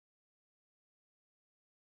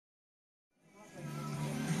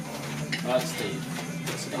Right, Steve.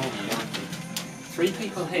 Three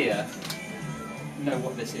people here know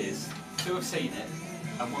what this is. Two have seen it,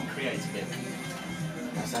 and one created it.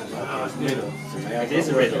 That sounds like a riddle to me. It is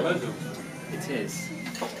a riddle. It is.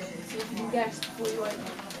 See if you can guess before you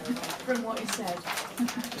open from what he said.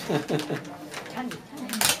 Can you?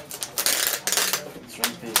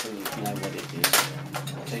 Three people know what it is.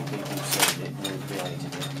 Two people have seen it and one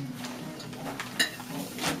created it.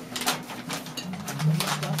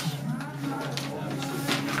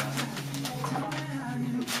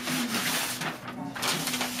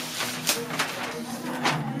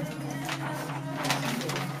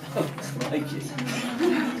 Thank you.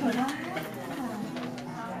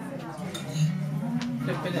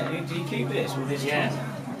 Do you keep this with this? Yeah,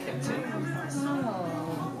 I kept it.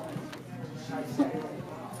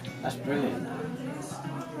 That's brilliant.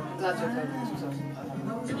 Glad you're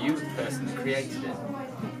focused. But you were the person that created it.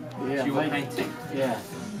 Yeah, You were painting. Yeah.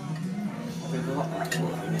 We've got that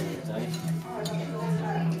sort of thing in the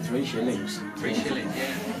day. 3 shillings. 3 shillings,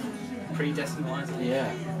 yeah. Pre-decimalised.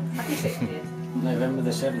 Yeah. Happy 60th. November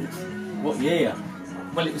the 7th. What year?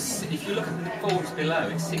 Well, it was. If you look at the forms below,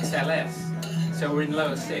 it's 6LS. So we're in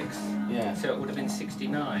lower 6. Yeah. So it would have been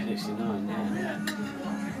 69. 69, yeah. Yeah.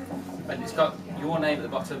 And it's got your name at the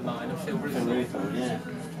bottom, mine, and Phil Phil Walding. Walding, yeah.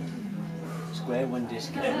 Square one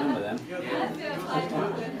discount, remember them? Yeah.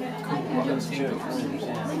 Cool. That's true.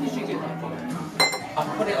 Yeah. When did you get that one? I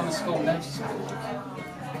put it on the school notice board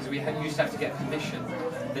because we used to have to get permission.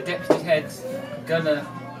 The deputy head, gunner,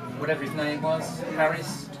 whatever his name was,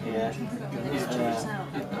 Harris. Yeah.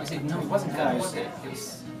 No, it wasn't Gunner, was it? It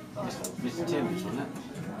was. Mr. Timms, wasn't it?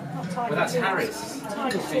 Well, that's Harris.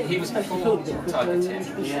 He was before Tiger Tim.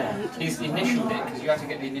 Yeah. He's initialed it because you had to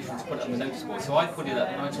get the initial to put it on the notice board. So I put it up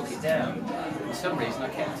and I took it down. For some reason, I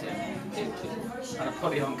kept it. And I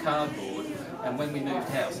put it on cardboard. And when we moved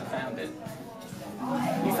house, I found it.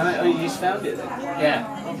 You found it? Oh, you just found it then?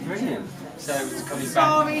 Yeah. Oh, brilliant. So it's coming back.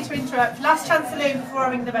 Sorry to interrupt. Last chance saloon before I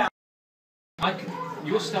ring the bell.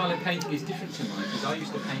 Your style of painting is different to mine because I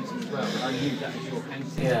used to paint as well. But I knew that was your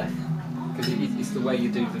painting. Yeah. Because it's the way you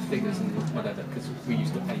do the figures and whatever. Because we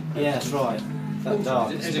used to paint. Yeah, that's right. That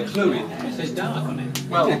dark. There's a clue in there. It says dark on it.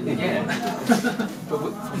 Well, yeah.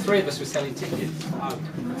 But the 3 of us were selling tickets.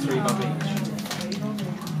 3 bob each.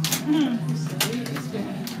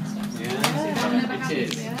 Yeah. It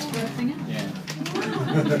is.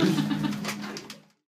 Yeah.